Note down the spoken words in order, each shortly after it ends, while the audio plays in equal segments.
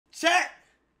Chat.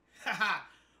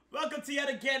 Welcome to yet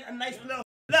again a nice little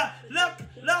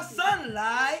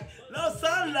sunlight,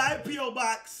 P.O.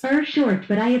 box. Short,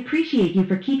 but I appreciate you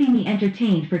for keeping me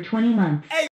entertained for 20 months.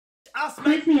 Hey, I'll smack.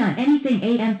 Quiz me on anything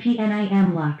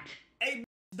AMPNIM locked. Hey,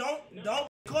 don't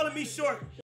calling me short.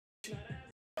 What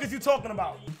is you talking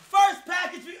about? First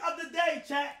package of the day,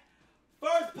 chat.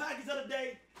 First package of the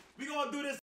day. We gonna do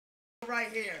this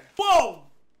right here. Whoa.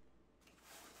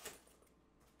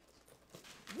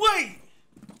 Wait.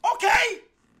 Okay.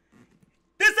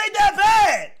 This ain't that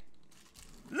bad.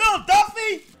 Little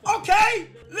Duffy. Okay.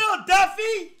 Little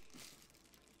Duffy.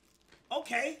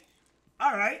 Okay.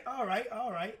 All right.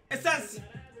 It says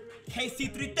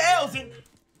KC 3000.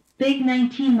 Big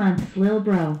 19 months, lil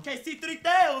bro. KC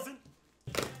 3000.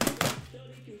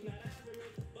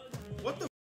 What the?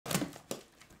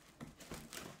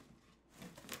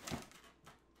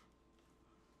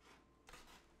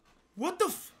 What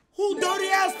the? Who dirty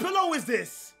ass pillow is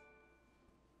this?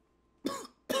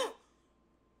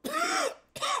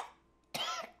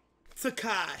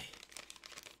 Sakai.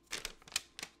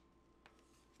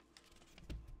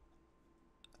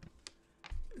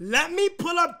 Let me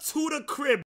pull up to the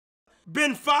crib.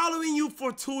 Been following you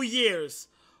for 2 years.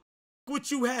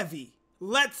 With you heavy.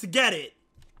 Let's get it.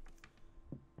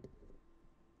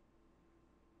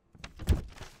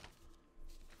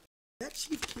 That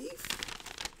Chief Keef?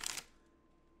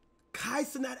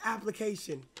 Cenat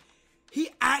application. He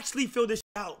actually filled this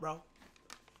out, bro.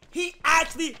 He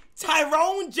actually,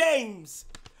 Tyrone James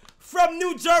from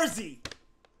New Jersey.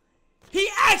 He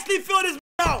actually filled this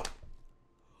out.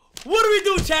 What do we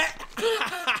do, chat?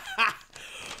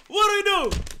 What do we do?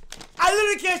 I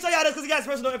literally can't show y'all this because he got his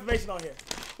personal information on here.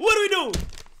 What do we do?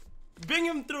 Bring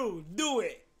him through. Do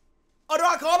it. Oh, do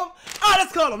I call him? Oh,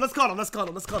 let's call him. Let's call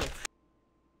him.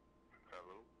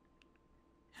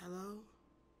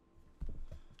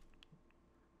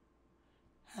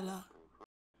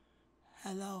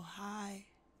 Hello, hi.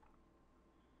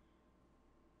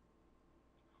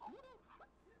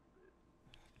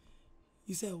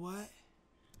 You said what?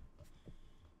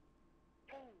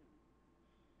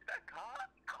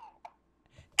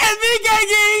 It's me,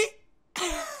 Gangy!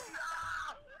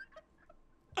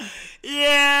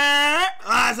 Yeah!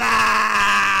 What's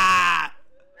up?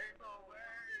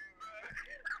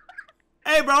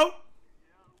 Hey, bro.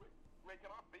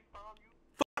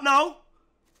 Fuck no.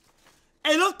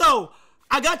 Hey, look, though.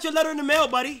 I got your letter in the mail,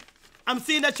 buddy. I'm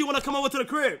seeing that you want to come over to the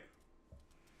crib.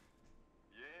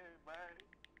 Yeah, man.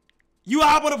 You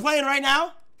hop on a plane right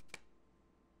now?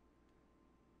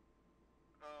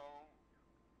 I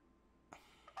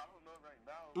don't know right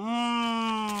now.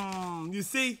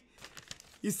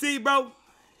 You see, bro?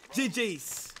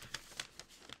 GG's.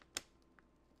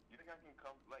 You think I can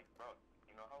come, like, bro,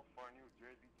 you know how far New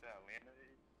Jersey to Atlanta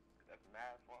is? That's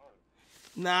mad far.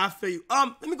 Nah, I feel you.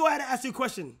 Let me go ahead and ask you a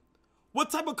question. What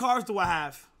type of cars do I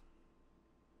have?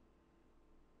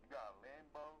 You got a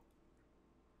Lambo.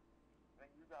 Then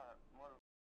you got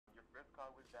your first car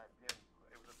was that it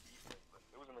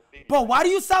was a Mercedes. Bro, why do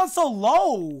you sound so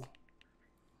low?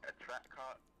 A track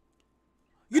car.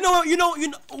 You know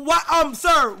why?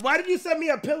 Sir, why did you send me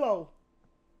a pillow?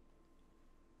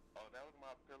 Oh, that was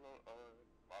my pillow.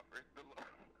 My first pillow.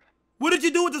 What did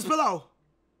you do with this pillow?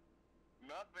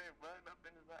 Nothing, bro.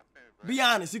 Nothing is happening, bro. Be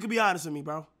honest. You can be honest with me,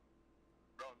 bro.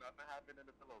 Bro, nothing happened in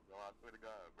the pillow, bro. I swear to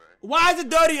God, bro. Why is it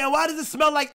dirty and why does it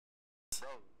smell like? Bro,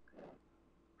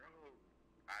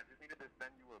 I just needed to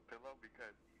send you a pillow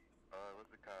because,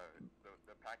 what's it called?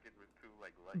 The package was too,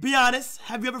 like, light. Be honest.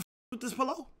 Have you ever with this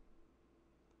pillow?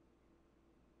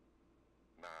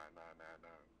 Nah.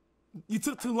 You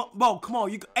took too long. Bro, come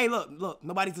on. Hey, look.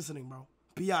 Nobody's listening, bro.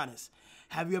 Be honest.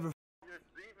 Have you ever? You're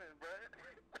dreaming, bro.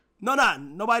 No,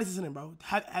 nobody's listening, bro.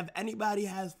 Has anybody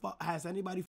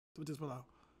with this pillow?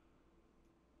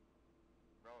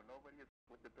 Bro, nobody is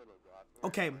with the pillow, bro. I swear,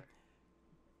 Okay. bro.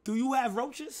 Do you have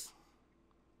roaches?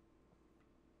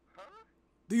 Huh?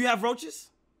 Do you have roaches?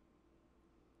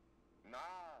 Nah.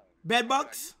 Bed I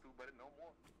bugs? used to, but no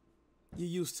more. You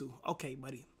used to. Okay,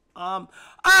 buddy. All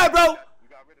right, bro. You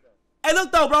got rid of that. Hey,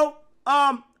 look though, bro.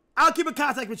 I'll keep in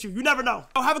contact with you. You never know.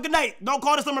 Oh, have a good night. Don't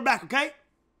call this number back, okay?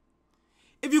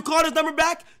 If you call this number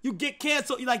back, you get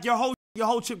canceled. Like your whole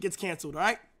trip gets canceled, all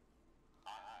right?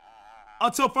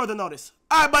 Until further notice.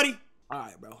 All right, buddy. All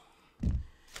right, bro.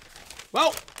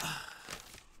 Well,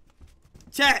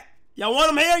 chat. Y'all want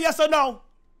him here? Yes or no?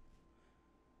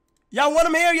 Y'all want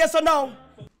him here? Yes or no?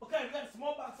 Okay, we got a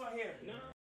small box right here.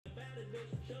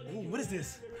 Ooh, what is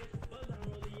this?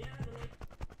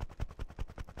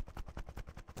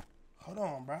 Hold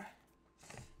on, bruh.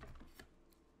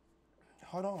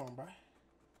 Hold on, bruh.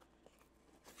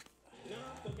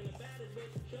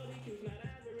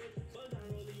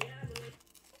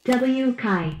 W.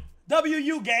 Kai.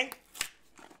 WU gang.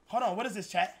 Hold on, what is this,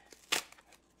 chat?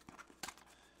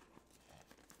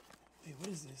 Wait, what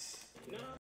is this?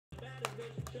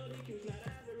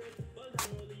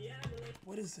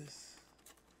 What is this?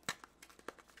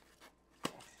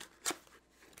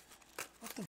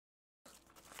 What the?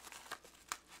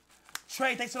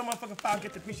 Trey, thanks for the motherfucking 5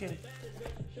 gift, appreciate it.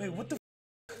 Wait, what the?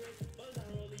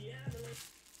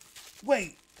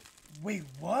 Wait,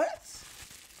 what?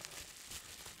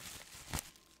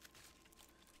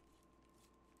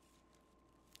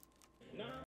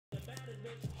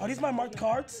 Are these my marked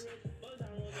cards?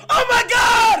 Oh my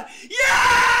God!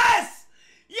 Yes!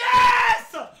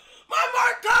 Yes! My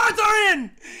marked cards are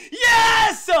in!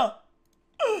 Yes!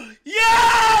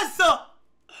 Yes!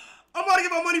 I'm about to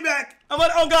get my money back.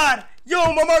 Oh God.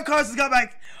 Yo, my marked cards just got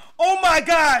back. Oh my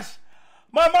gosh.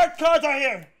 My marked cards are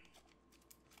here.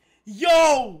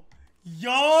 Yo!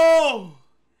 Yo!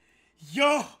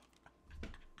 Yo!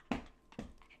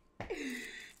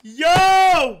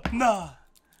 Yo! Nah.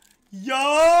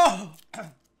 Yo!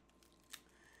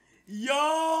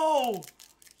 Yo!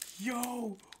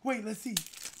 Yo! Wait, let's see.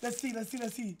 Let's see. Hold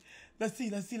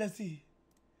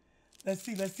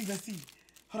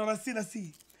on, let's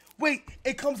see. Wait,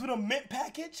 it comes with a mint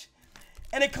package?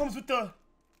 And it comes with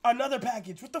another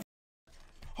package. What the f?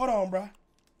 Hold on, bruh.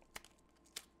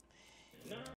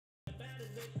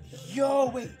 Yo,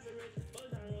 wait.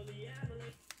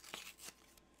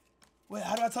 Wait,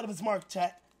 how do I tell if it's marked,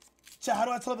 chat? Chat, how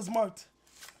do I tell if it's marked?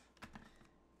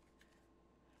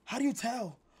 How do you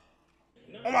tell?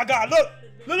 Oh my God, look.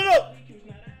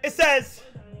 It says,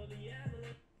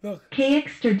 look.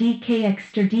 KX-D,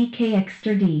 KX-D,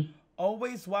 KX-D.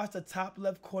 Always watch the top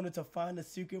left corner to find the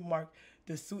secret mark.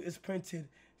 The suit is printed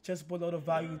just below the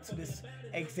value to this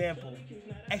example.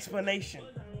 Explanation.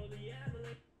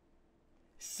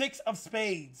 6 of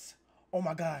spades. Oh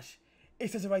my gosh.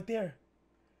 It says it right there.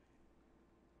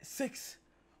 6.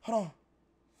 Hold on.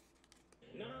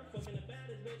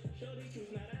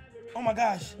 Oh my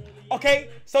gosh. Okay,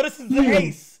 so this is the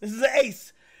ace. This is an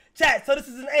ace. Chat, so this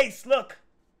is an ace. Look.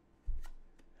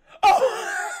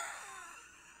 Oh!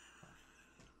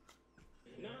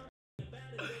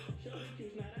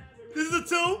 This is a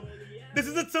 2. This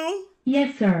is a 2.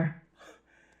 Yes, sir.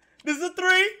 This is a 3.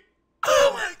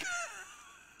 Oh my God.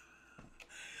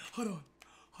 Hold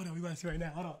on. We gotta see right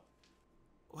now. Hold on.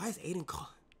 Why is Aiden calling?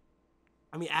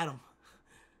 Adam.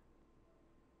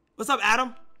 What's up,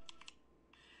 Adam?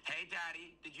 Hey,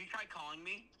 Daddy, did you try calling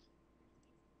me?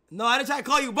 No, I didn't try to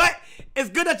call you, but it's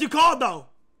good that you called, though.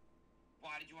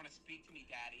 Why did you want to speak to me,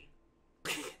 Daddy?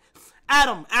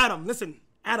 Adam, listen.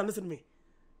 Adam, listen to me.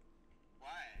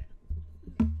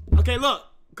 What? Okay, look.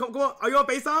 Come on. Are you on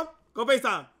FaceTime? Go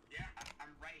FaceTime. Yeah, I'm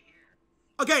right here.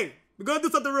 Okay, we're gonna do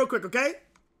something real quick, okay?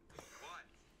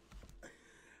 What?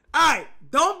 Alright,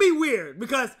 don't be weird,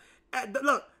 because,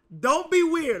 look, don't be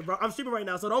weird, bro. I'm streaming right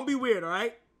now, so don't be weird,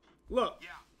 alright? Look. Yeah.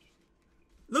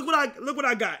 Look what I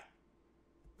got.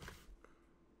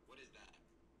 What is that?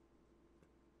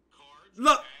 Cards?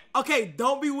 Look, okay,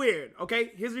 don't be weird,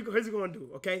 okay? Here's what we're gonna do,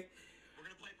 okay? We're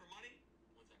gonna play for money?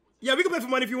 One sec. Yeah, we can play for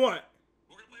money if you want.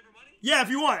 We're gonna play for money? Yeah, if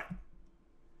you want.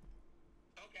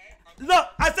 Okay. Look,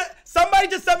 I said, somebody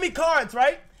just sent me cards,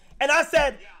 right? And I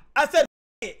said,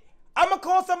 I'm gonna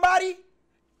call somebody,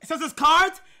 since it's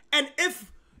cards, and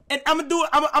I'm gonna do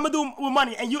it with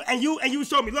money, and you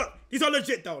show me. Look, these are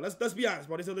legit though. Let's be honest,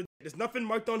 bro. These are legit. There's nothing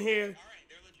marked on here. All right,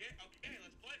 they're legit. Okay,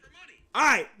 let's play for money. All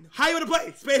right, how you wanna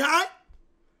play? Spade high?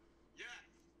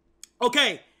 Yeah.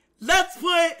 Okay, let's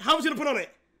put. How much you gonna put on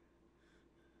it?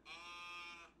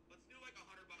 Let's do like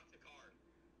 $100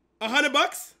 a card.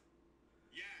 $100?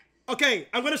 Yeah. Okay,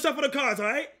 I'm gonna shuffle the cards. All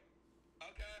right.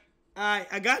 Okay. All right,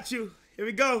 I got you. Here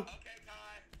we go. Okay,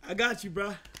 Kai. I got you,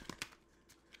 bro.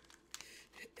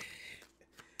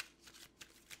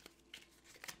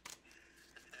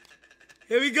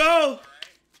 Here we go. All right.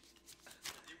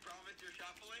 You promise you're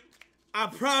shuffling? I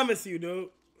promise you, dude. All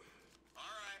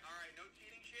right. No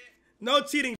cheating shit? No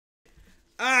cheating.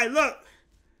 All right, look.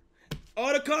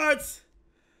 All the cards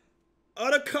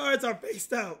are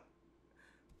faced out.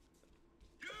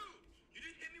 Dude, you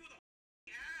just hit me with a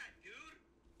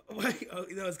ad, dude. Wait, oh,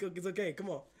 no, it's good. It's okay. Come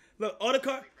on. Look, all the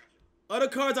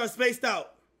cards are spaced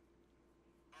out.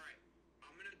 All right.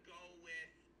 I'm gonna go with.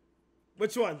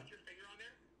 Which one? Put your finger on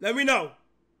there. Let me know.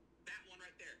 That one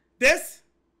right there. This?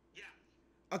 Yeah.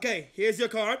 Okay, here's your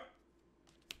card. A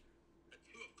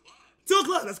 2 of clubs. 2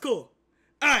 o'clock. That's cool.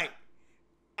 All right.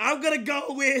 I'm gonna go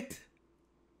with.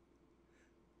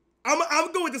 I'm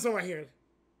gonna go with this one right here.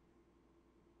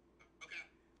 Okay.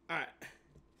 All right.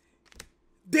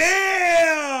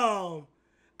 Damn!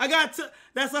 I got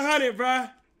that's 100, bro.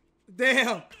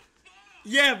 Damn.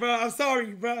 Yeah, bro. I'm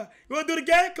sorry, bro. You wanna do it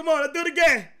again? Come on, let's do it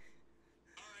again.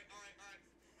 All right.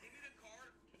 Give me the card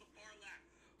to the far left.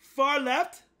 Far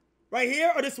left? Right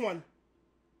here or this one?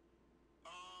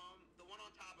 The one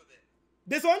on top of it.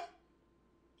 This one?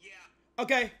 Yeah.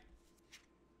 Okay.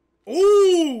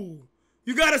 Ooh!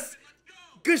 You got Let's go.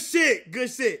 good shit. Good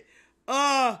shit.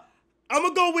 I'm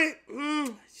gonna go with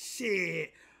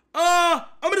shit. I'm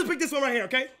gonna just pick this one right here,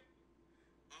 okay?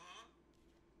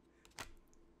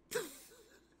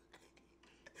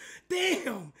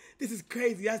 Damn, this is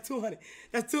crazy. That's 200.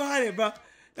 That's 200, bro.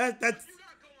 That's. What you got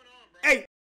going on, bro? Hey,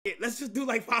 let's just do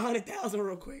like 500,000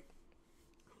 real quick.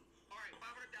 All right,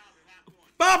 500,000, last one.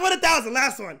 500,000,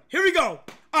 last one. Here we go.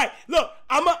 All right, look,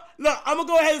 I'm gonna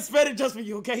go ahead and spread it just for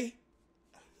you, okay?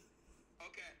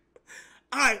 Okay.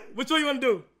 All right, which one you wanna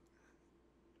do?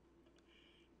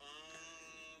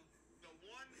 The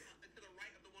one to the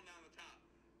right of the one on the top.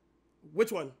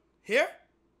 Which one? Here?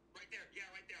 Right there. Yeah,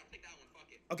 right there. I'll take that one.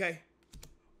 Fuck it. Okay.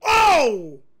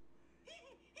 Oh!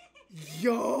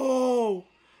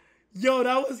 Yo,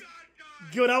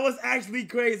 that was actually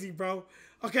crazy, bro.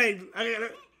 Okay,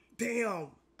 damn.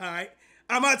 All right,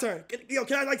 my turn. Yo,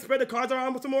 can I like spread the cards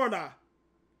around some more or not?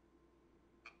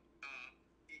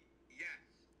 Yes.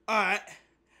 All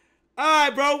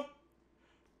right, bro.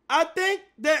 I think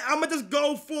that I'm gonna just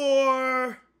go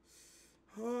for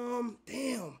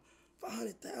damn,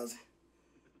 500,000.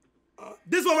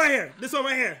 This one right here. This one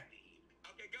right here.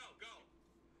 Okay, go.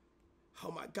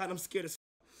 Oh my God, I'm scared as.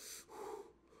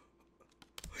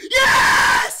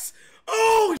 Yes!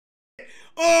 Oh, shit.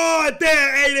 Oh,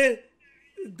 damn, Aiden.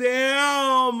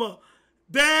 Damn,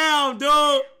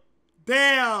 dude.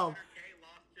 Damn. Okay,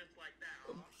 lost just like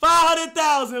that.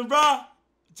 500,000, bro.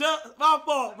 Just my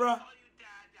fault, bro. Call you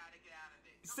dad to get out of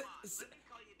it. Come on, let me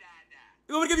call you dad.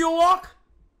 You want me to give you a walk?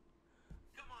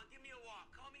 Come on, give me a walk.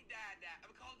 Call me dad. I'm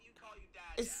calling you. Call you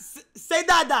dad. Say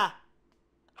dada.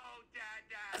 Oh, dad.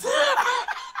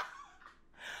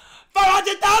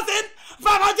 500,000.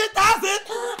 500,000.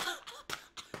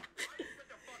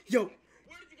 Yo. Where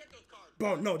did you get those cards?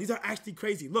 Bro, no, these are actually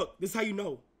crazy. Look, this is how you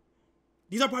know.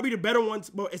 These are probably the better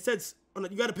ones. Bro, it says,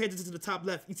 you got to pay attention to the top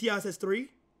left. You see how it says 3?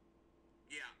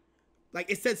 Yeah. Like,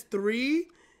 it says 3.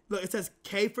 Look, it says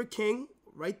K for king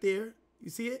right there. You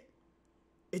see it?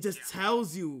 It just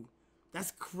tells you.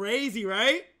 That's crazy,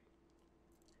 right?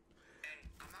 Hey,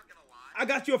 I'm not gonna lie. I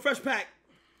got you a fresh pack.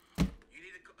 You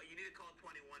need to call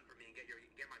 21 for me and get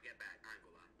my get back. I ain't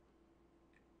gonna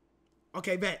lie.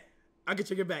 Okay, bet. I'll get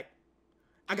your get back.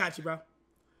 I got you, bro.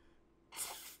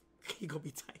 You gonna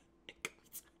be tight.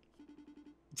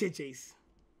 JJ's.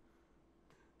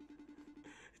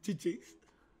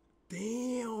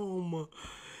 Damn. Alright.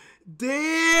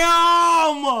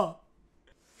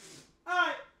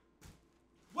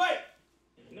 Wait.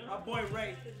 My boy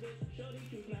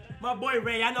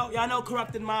Ray. Y'all know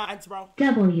corrupted minds, bro.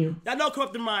 W. Y'all know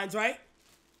corrupted minds, right?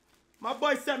 My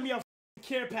boy sent me a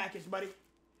care package, buddy.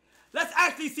 Let's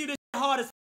actually see this hard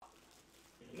as.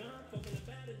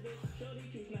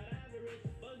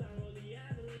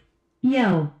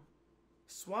 Yo.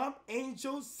 Swamp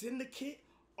Angel Syndicate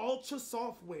Ultra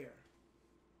Software.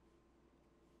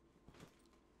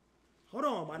 Hold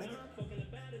on, my nigga.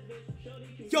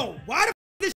 Yo, why the f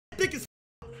this shit thick as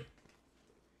f?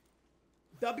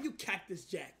 W Cactus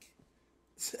Jack.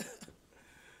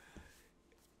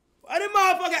 Why the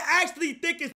motherfucker actually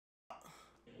thick as f?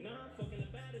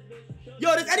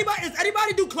 Yo, does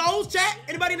anybody do clothes, chat?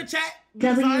 Anybody in the chat?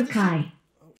 W. Kai.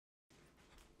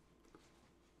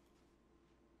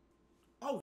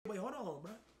 Oh, wait, hold on,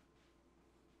 bro.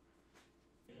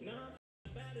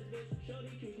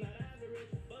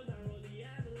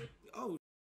 Oh,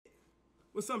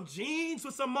 with some jeans,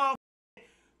 with some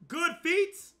good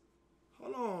feet.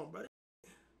 Hold on, brother.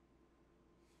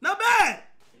 Not bad.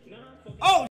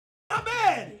 Oh, not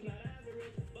bad.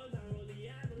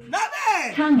 Not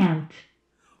bad. Tongue out.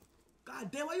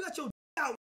 God damn, why you got your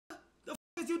out? The f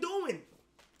is you doing?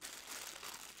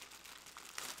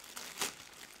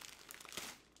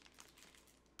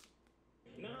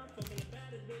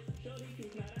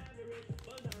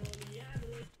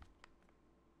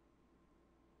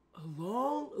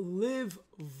 Long live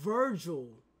Virgil.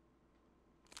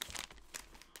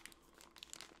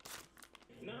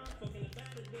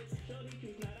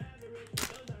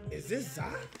 Is this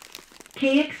Zach?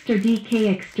 KX D,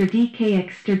 KX D,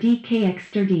 KX D,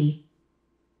 KX D.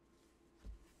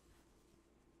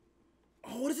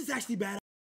 Oh, this is actually bad.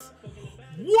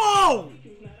 Whoa!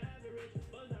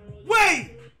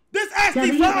 Wait! This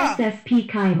actually fire! WSSP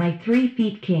Kai, my 3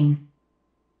 feet king.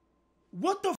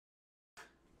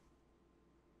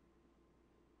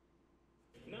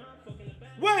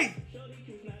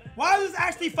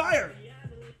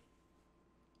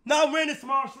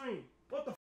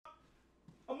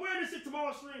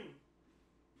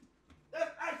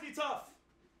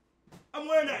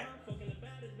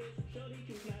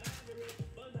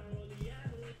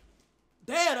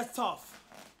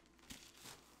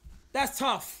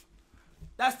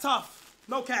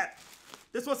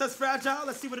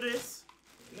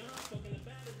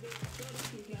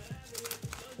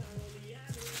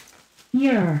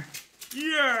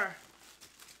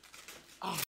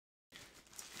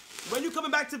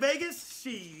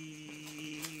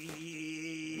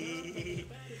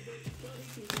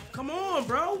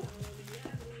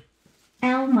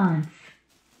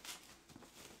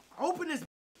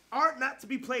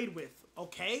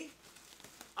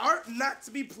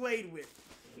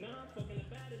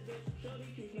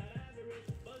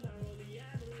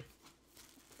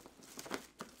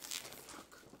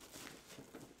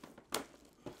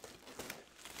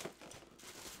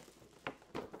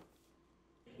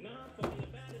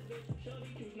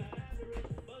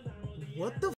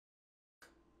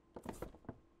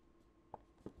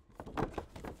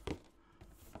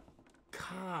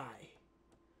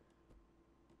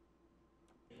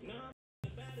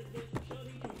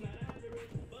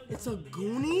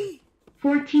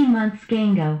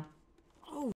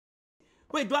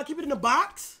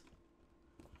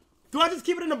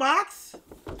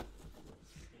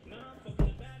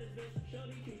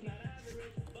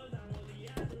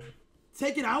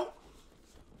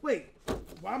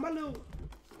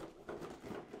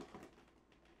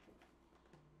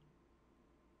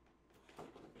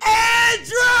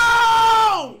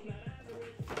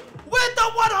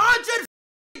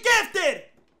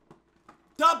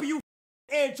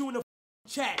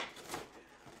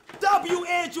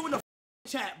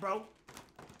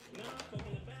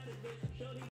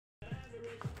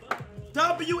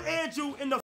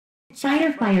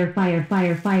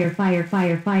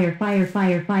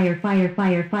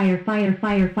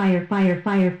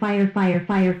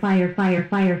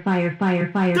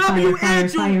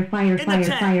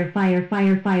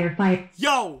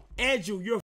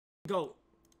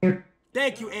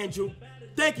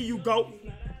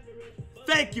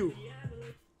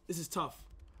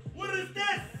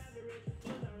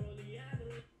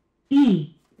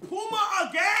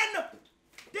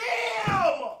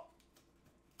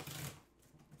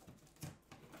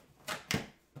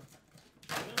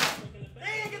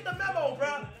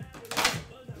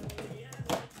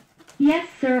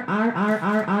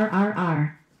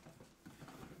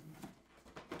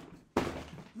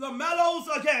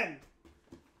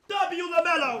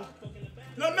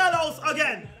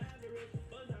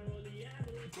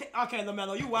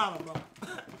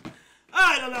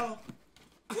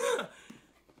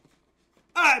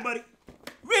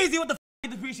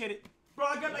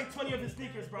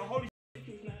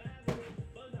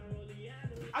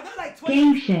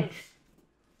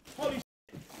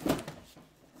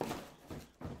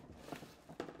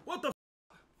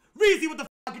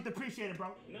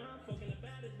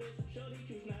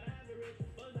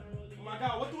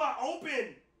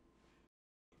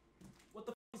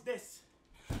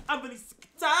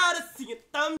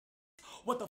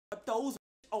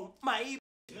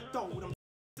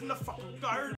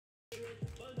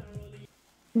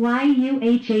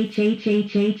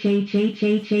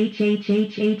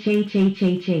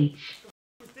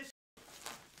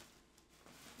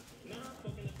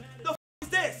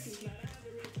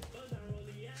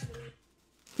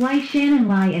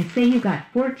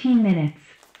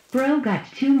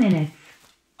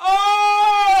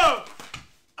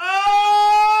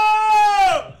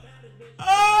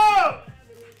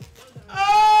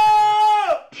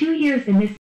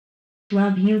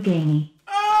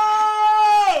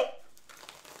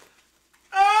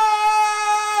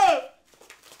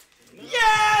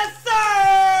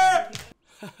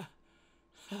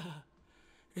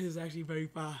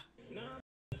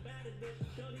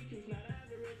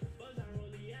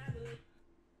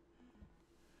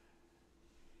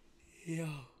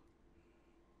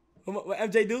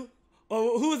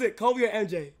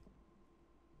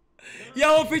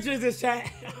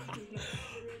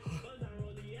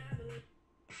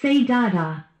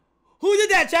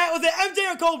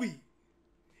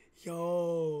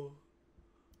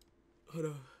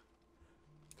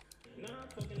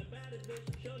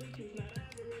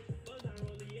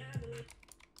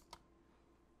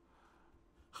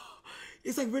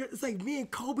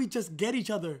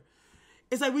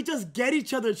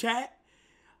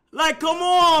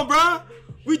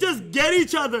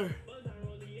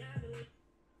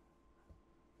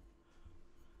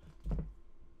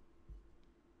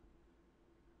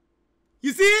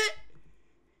 You see it?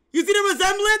 You see the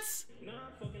resemblance?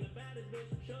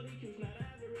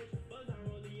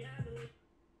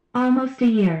 Almost a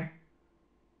year.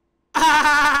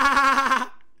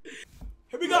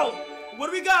 Here we go. What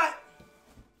do we got?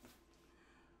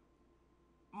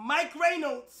 Mike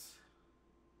Reynolds.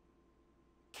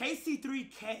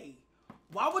 KC3K.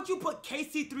 Why would you put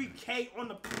KC3K on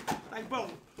the... Like, bro.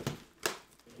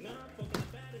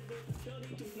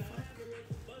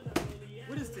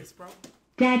 What is this, bro?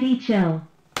 Daddy chill.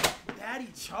 Daddy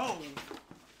Cho.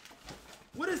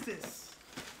 What is this?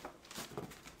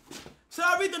 Should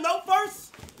I read the note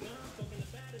first?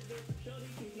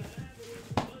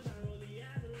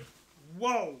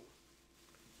 Whoa.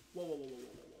 Whoa, whoa, whoa, whoa, whoa,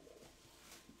 whoa.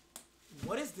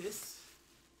 What is this?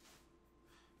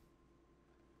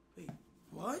 Wait,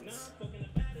 what?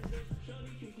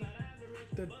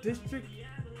 The district.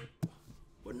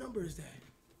 What number is that?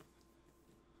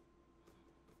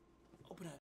 Open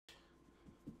that.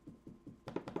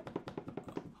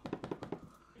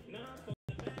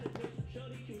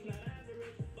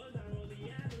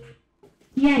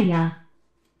 Yeah.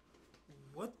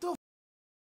 What the?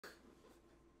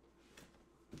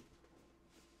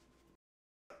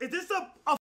 Is this a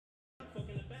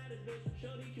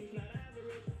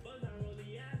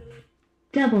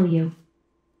W.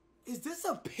 Is this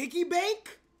a piggy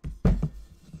bank?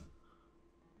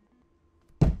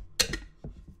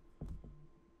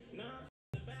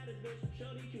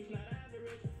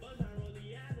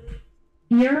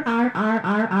 Your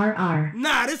R.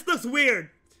 Nah, this looks weird.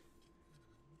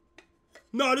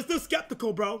 No, this looks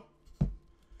skeptical, bro.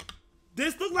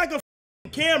 This looks like a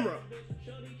camera.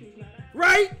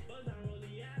 Right?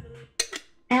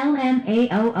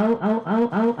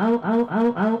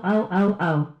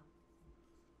 LMAOOOOOOOOOOOOOO.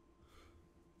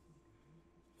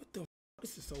 What the?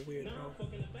 This is so weird, bro.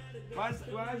 Why is it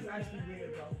actually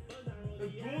weird, bro? The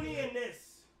Goonie and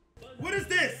this. What is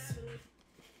this?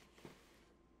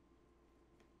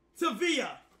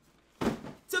 Tavia.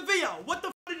 What the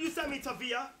f did you send me,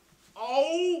 Tavia?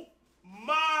 Oh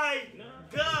my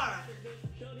God.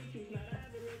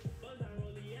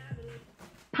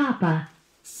 Papa.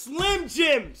 Slim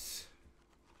Jims.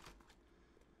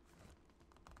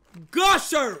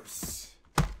 Gushers.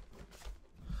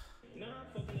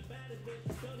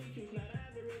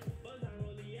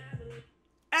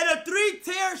 And a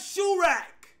 3-tier shoe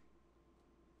rack.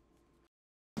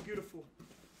 Beautiful.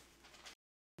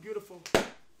 Beautiful.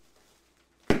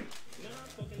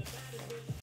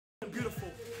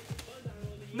 Beautiful.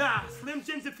 Nah, Slim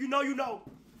Jims, if you know, you know.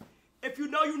 If you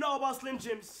know, you know about Slim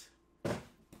Jims.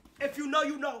 If you know,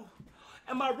 you know.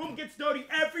 And my room gets dirty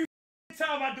every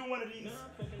time I do one of these.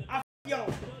 Yo.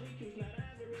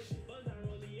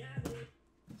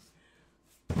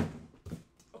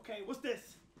 Okay, what's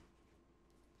this?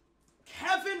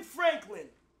 Kevin Franklin.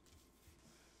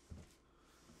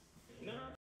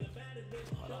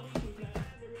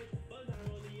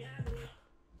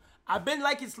 I've been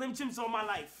liking Slim Jims all my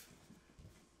life.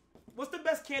 What's the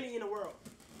best candy in the world?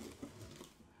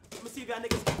 Let me see if y'all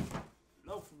niggas...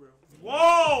 No, for real.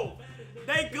 Whoa!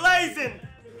 They glazing!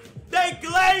 They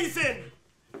glazing!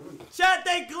 Chat,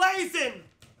 they glazing!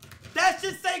 That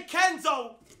should say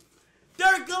Kenzo!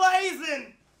 They're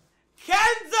glazing!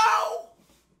 Kenzo!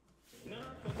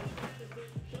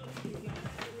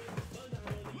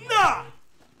 Nah!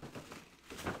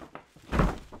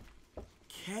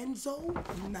 Kenzo?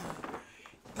 Nah.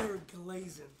 They're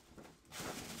glazing.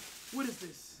 What is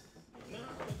this?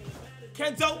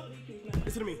 Kenzo?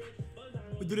 Listen to me.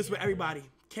 We do this with everybody.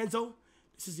 Kenzo,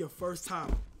 this is your first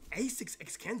time.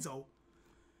 A6X Kenzo.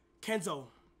 Kenzo,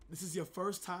 this is your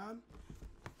first time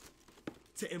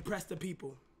to impress the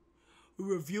people. We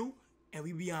review and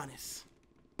we be honest.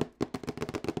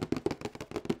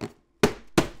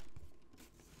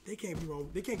 They can't be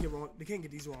wrong. They can't get wrong. They can't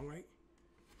get these wrong, right?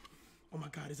 Oh my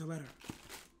God, it's a letter. Holy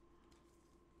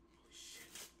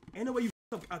shit. Ain't no way you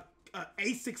a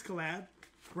A6 collab,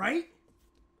 right?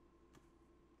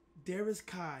 There is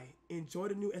Kai. Enjoy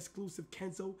the new exclusive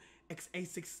Kenzo X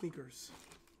A6 sneakers.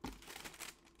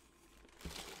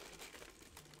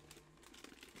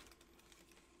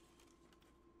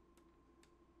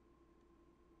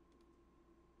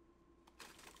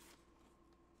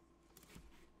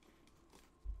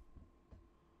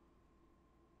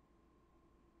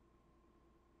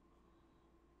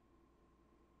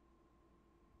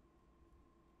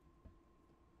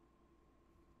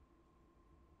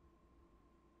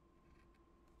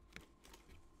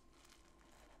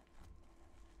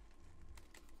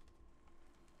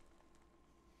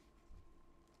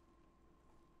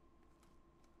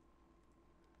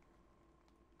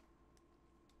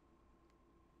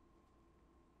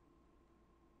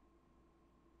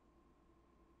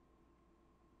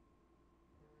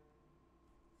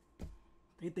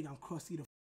 They think I'm crusty the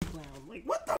clown. Like,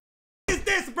 what the is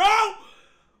this, bro?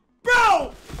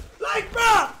 Bro! Like,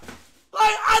 bro!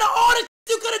 Like, out of all the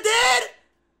you could have did?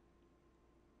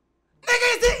 Nigga,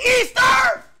 is it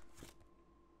Easter?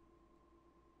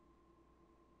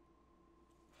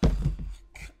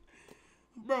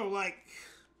 Bro, like,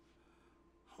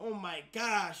 oh my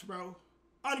gosh, bro.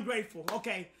 Ungrateful.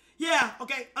 Okay. Yeah,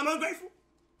 okay. I'm ungrateful.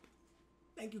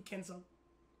 Thank you, Kenzo.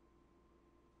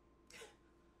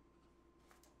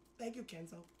 Thank you,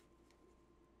 Kenzo.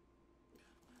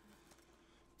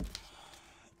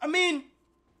 I mean,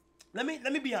 let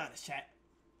me be honest, chat.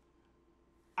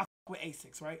 I fuck with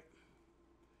A6, right?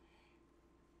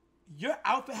 Your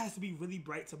outfit has to be really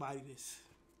bright to body this.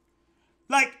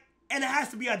 Like, and it has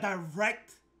to be a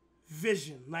direct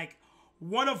vision. Like,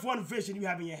 one-of-one vision you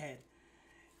have in your head.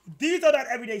 These are not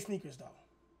everyday sneakers, though.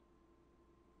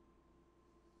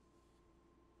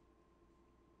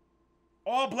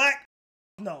 All black?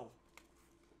 No.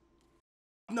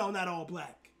 No, not all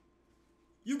black.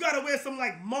 You gotta wear some,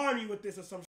 like, Marnie with this or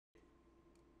some shit.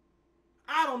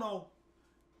 I don't know.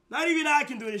 Not even I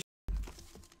can do this shit.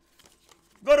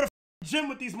 Go to the gym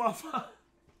with these motherfuckers.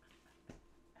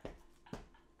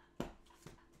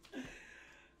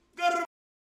 Go to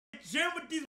the gym with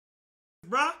these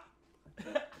bruh.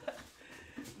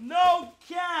 No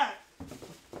cat.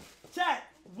 Chat,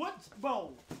 what,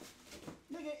 bro?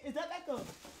 Nigga, is that like a,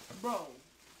 bro?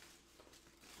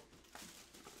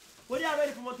 What y'all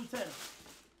rated from 1 through 10?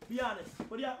 Be honest.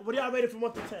 What y'all rated from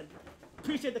 1 through 10?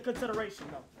 Appreciate the consideration,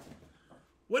 though.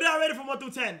 What y'all rated from 1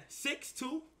 through 10? 6,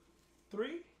 2,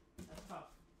 3? That's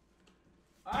tough.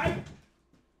 Alright.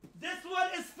 This one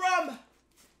is from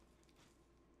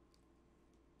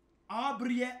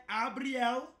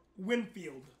Abriel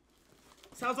Winfield.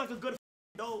 Sounds like a good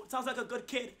no. Sounds like a good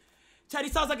kid. Chad, he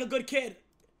sounds like a good kid.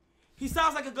 He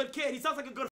sounds like a good kid. He sounds like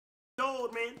a good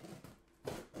dog, man.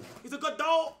 He's a good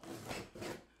dog.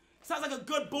 Sounds like a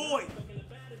good boy.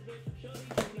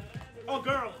 Oh,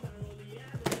 girl.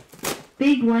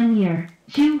 Big 1 year.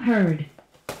 You heard.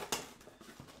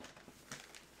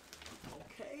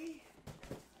 Okay.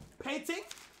 Painting.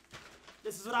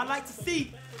 This is what I like to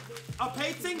see. A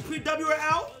painting,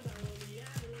 pre-WL.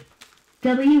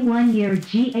 W1 year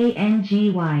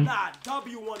GANGY. Nah,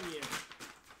 W1 year.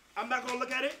 I'm not gonna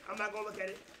look at it. I'm not gonna look at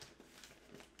it.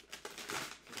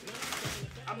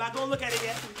 I'm not gonna look at it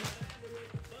yet.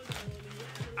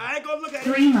 I ain't gonna look at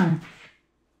it. 3 months.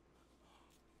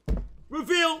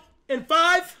 Reveal in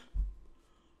 5,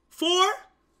 4,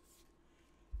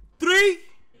 3,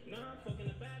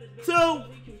 2,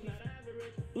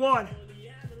 1.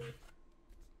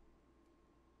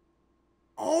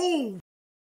 Oh!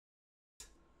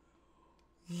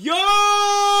 Yo!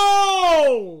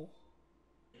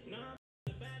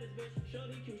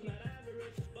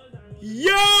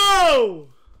 Yo!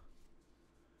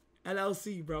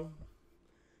 LLC, bro.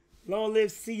 Long live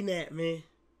Cenat, man.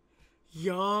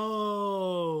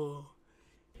 Yo!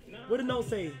 What did note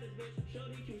say?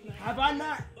 Have I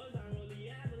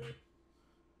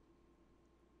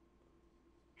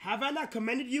not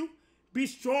commended you? Be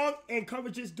strong and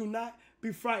courageous. Do not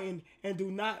be frightened and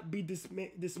do not be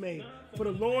dismayed. For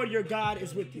the Lord your God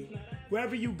is with you,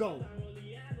 wherever you go.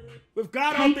 With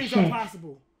God, all things are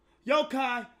possible. Yo,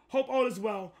 Kai, hope all is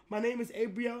well. My name is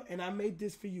Abriel, and I made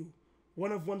this for you.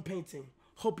 1-of-1 painting.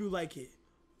 Hope you like it.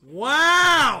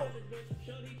 Wow!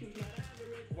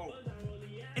 Whoa.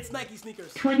 It's Nike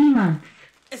sneakers. 20 months.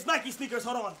 It's Nike sneakers.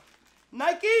 Hold on.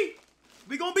 Nike,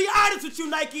 we gonna be honest with you,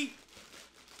 Nike.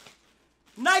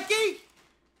 Nike,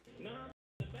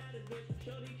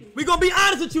 we gonna be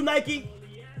honest with you, Nike.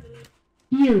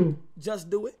 You. Just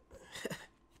do it.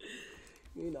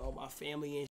 You know, my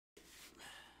family and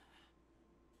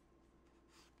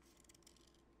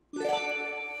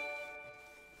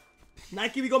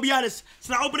Nike, we gonna be honest.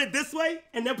 Should I open it this way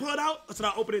and then pull it out, or should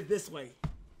I open it this way?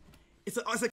 It's a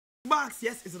box.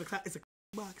 Yes, it's a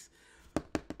box.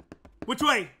 Which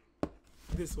way?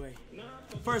 This way.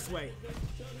 First way.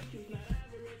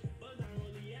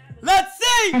 Let's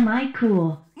see. Am I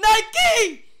cool?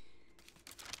 Nike.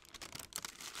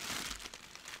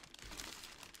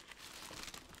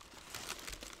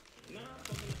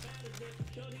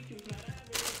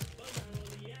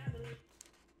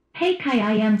 Hey Kai,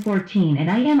 I am 14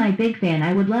 and I am a big fan.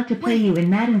 I would love to play you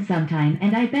in Madden sometime,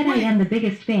 and I bet I am the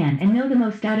biggest fan and know the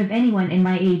most out of anyone in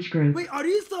my age group. Wait, are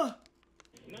these the...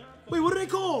 Wait, what are they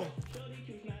called?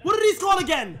 What are these called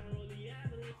again?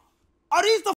 Are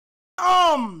these the...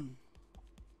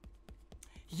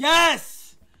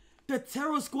 Yes! The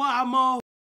Terror Squad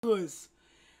motherfuckers.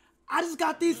 I just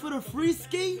got these for the free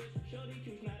ski.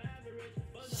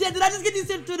 shit, did I just get these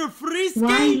shit to the free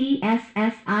ski?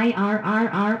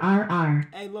 YESSIRRRRR.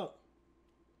 Hey, look.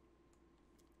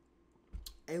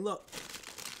 Hey, look.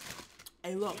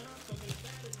 Hey, look.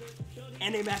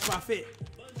 And they match my fit.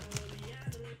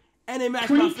 And they match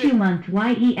my fit. 22-month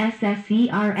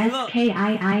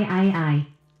YESSERSKIIII.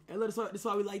 Hey, look, this is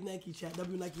why we like Nike chat.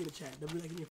 W Nike in the chat. W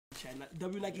Nike in the chat.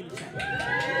 W Nike in the chat.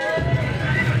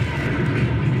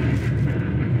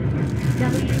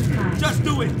 W5. Just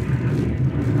do it.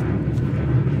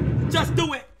 Just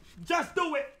do it. Just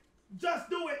do it. Just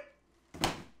do it.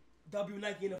 W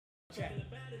Nike in the chat.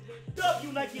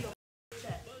 W Nike in the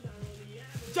chat.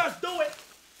 Just do it.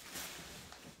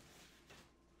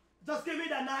 Just give me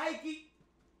that Nike.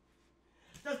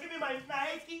 Just give me my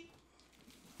Nike.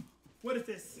 What is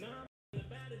this?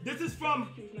 This is from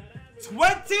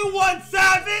 21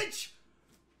 Savage.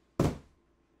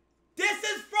 This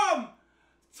is from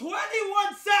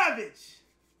 21 Savage.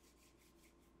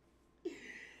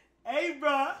 Hey,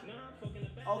 bruh.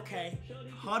 Okay.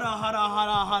 Hold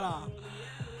on.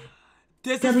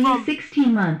 This is from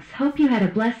 16 months. Hope you had a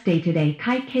blessed day today.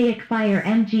 Kai Kayak Fire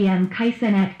MGM Kai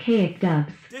Cenat Kayak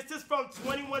Dubs. This is from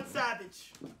 21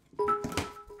 Savage.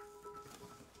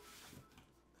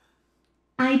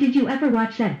 Did you ever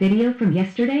watch that video from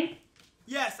yesterday?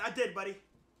 Yes, I did, buddy.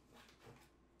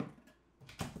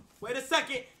 Wait a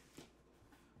second.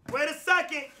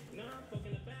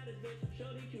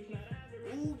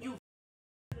 Ooh, you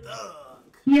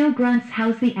thug. Yo Grunts,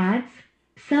 how's the ads?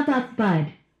 Sub up,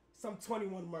 bud. Some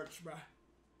 21 merch, bro.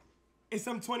 It's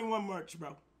some 21 merch,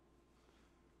 bro.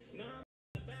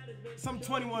 Some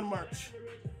 21 merch.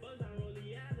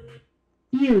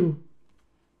 You.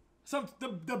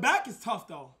 The back is tough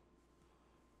though.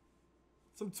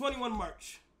 Some 21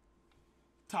 merch.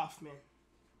 Tough, man.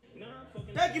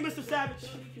 Thank you, Mr. Savage.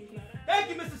 Thank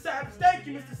you, Mr. Savage. Thank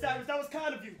you, Mr. Savage. That was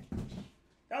kind of you.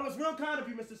 That was real kind of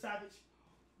you, Mr. Savage.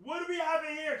 What do we have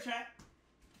in here, chat?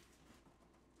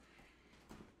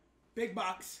 Big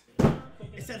box.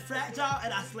 It said fragile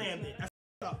and I slammed it. That's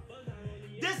up.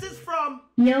 This is from...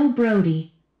 Yo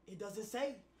Brody. It doesn't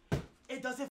say. It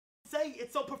doesn't say.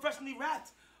 It's so professionally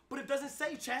wrapped. But it doesn't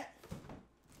say, chat.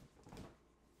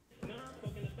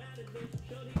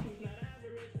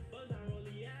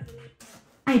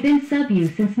 I've been sub you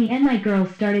since me and my girl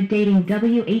started dating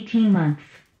W 18 months.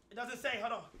 It doesn't say.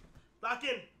 Hold on. Lock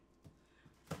in.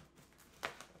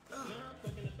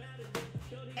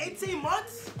 18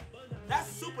 months? That's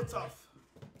super tough.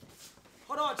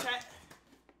 Hold on, chat.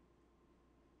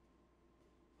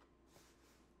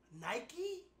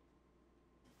 Nike?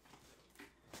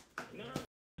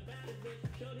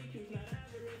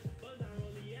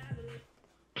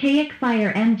 Kayak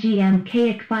Fire MGM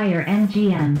Kayak Fire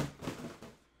MGM.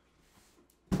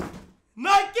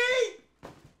 Nike?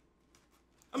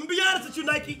 I'm gonna be honest with you,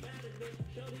 Nike.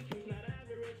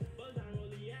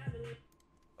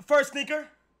 First sneaker.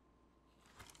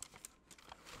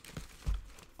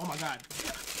 Oh my God.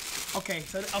 Okay,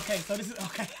 so this is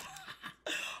okay.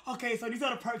 Okay, so these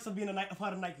are the perks of being a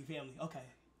part of the Nike family. Okay.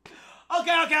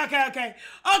 Okay, all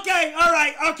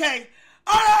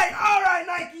right,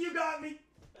 Nike, you got me.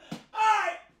 All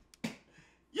right,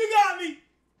 you got me.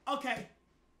 Okay.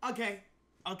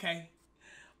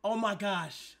 Oh my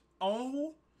gosh.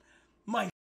 Oh my,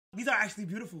 these are actually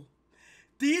beautiful.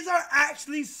 These are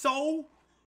actually so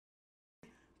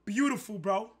beautiful,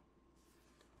 bro.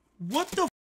 What the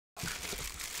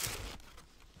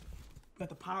got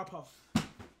the Powerpuff.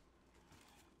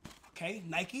 Okay,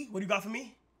 Nike, what do you got for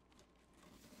me?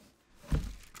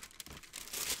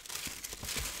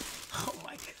 Oh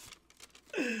my God.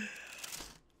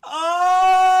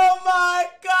 Oh my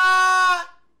God.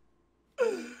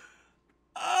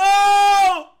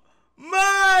 Oh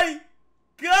my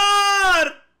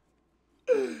God.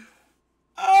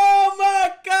 Oh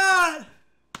my God.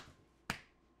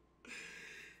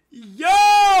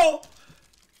 Yo.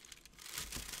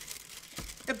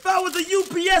 If I was a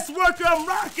UPS worker, I'm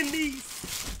rocking these.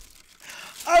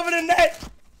 Other than that,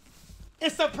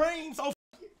 it's Supreme. So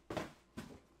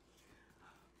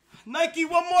Nike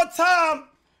one more time.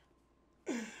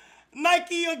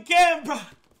 Nike again, bro.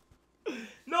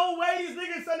 No way these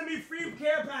niggas sending me free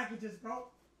care packages, bro.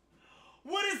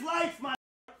 What is life, my?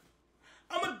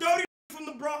 I'm a dirty from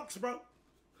the Bronx, bro.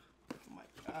 Oh my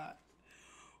God.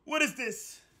 What is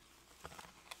this?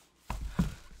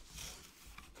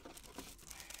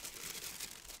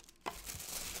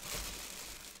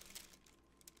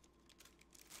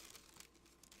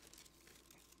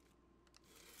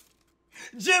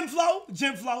 Gym flow,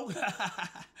 Lil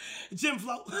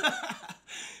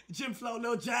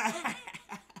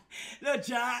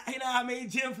John, you know what I mean?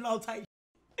 Gym flow type.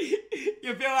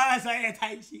 You feel what I'm saying?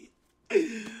 Type shit.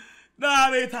 No,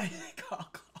 I mean, type shit. Calm,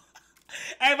 calm.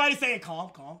 Everybody saying calm,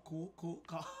 calm, cool, cool,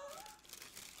 calm.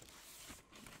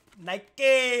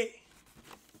 Nike.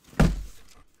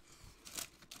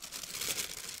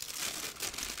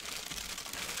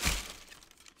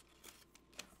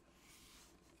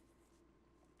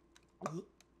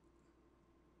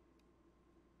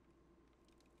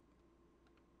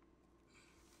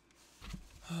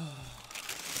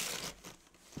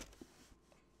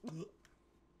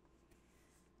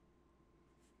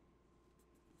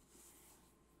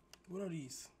 What are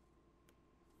these?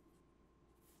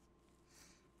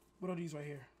 What are these right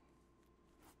here?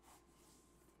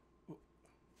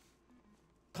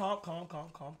 Calm, calm, calm,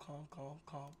 calm, calm, calm,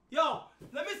 calm. Yo,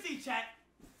 let me see, chat.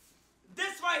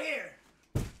 This right here.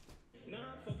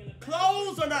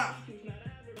 Clothes or not?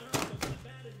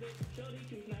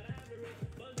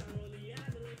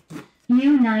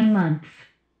 You 9 months.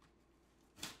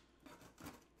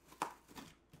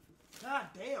 God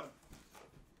damn.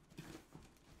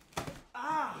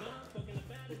 Ah.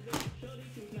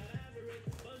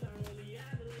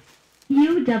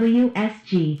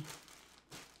 UWSG.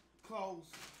 Clothes.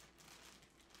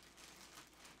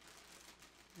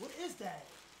 What is that?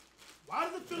 Why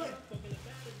does it feel like...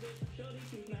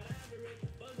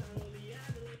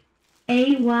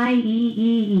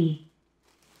 AYEEE.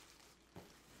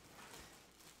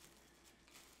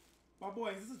 My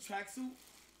boy, is this a tracksuit?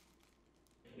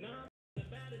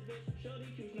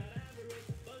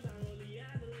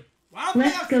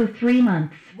 Let's go 3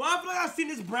 months. Why I feel like I've seen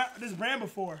this brand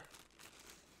before?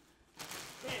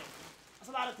 Damn, that's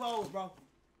a lot of clothes, bro.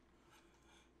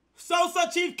 Sosa,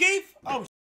 Chief Keef? Oh,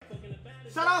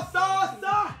 shout out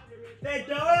Sosa! They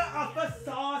do it off of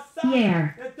Sosa.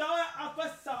 Yeah. They do it off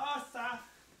of Sosa.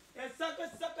 They sucker,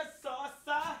 sucker,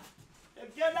 Sosa. They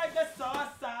get like the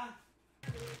Sosa.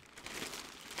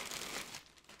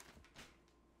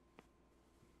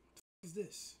 What is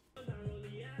this?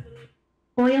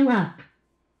 Oil up.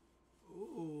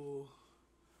 Ooh.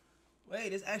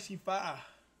 Wait, it's actually fire.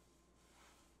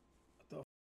 What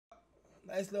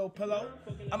the nice little pillow.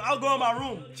 I'm outgrowing my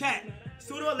room. Chat.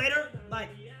 Sooner or later, like,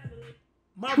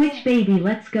 my Twitch room. baby,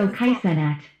 let's go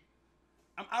Cenat.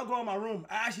 I'm outgrowing my room.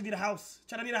 I actually need a house.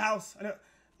 Chat, I need a house.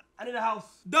 I need a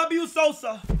house. W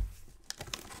Sosa.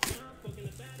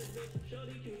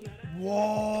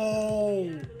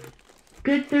 Whoa.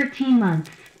 Good 13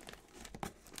 months.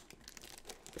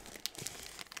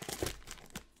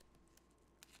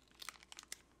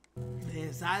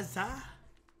 Zaza.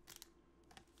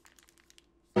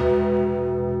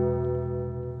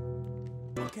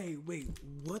 Okay, wait.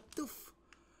 What the f...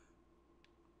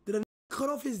 Did a nigga cut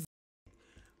off his...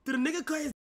 Did a nigga cut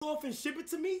his off and ship it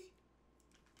to me?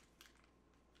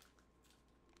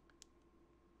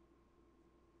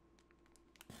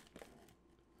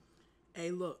 Hey,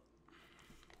 look.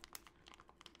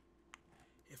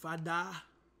 If I die,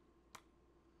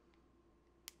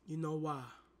 you know why.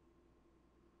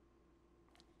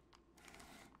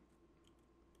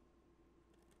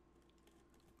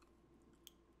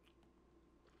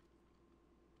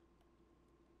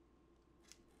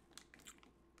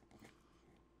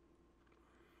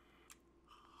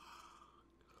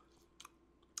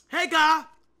 Hey, guy,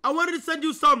 I wanted to send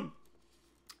you some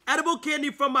edible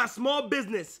candy from my small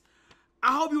business.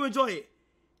 I hope you enjoy it.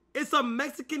 It's some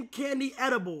Mexican candy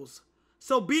edibles.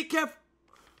 So be careful.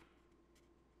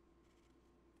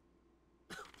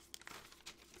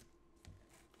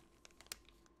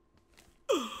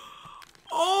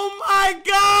 Oh my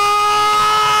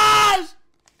gosh!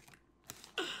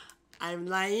 I'm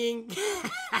lying.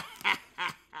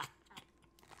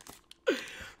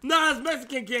 Nah, it's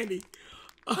Mexican candy.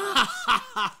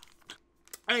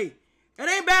 Hey, it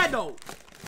ain't bad though.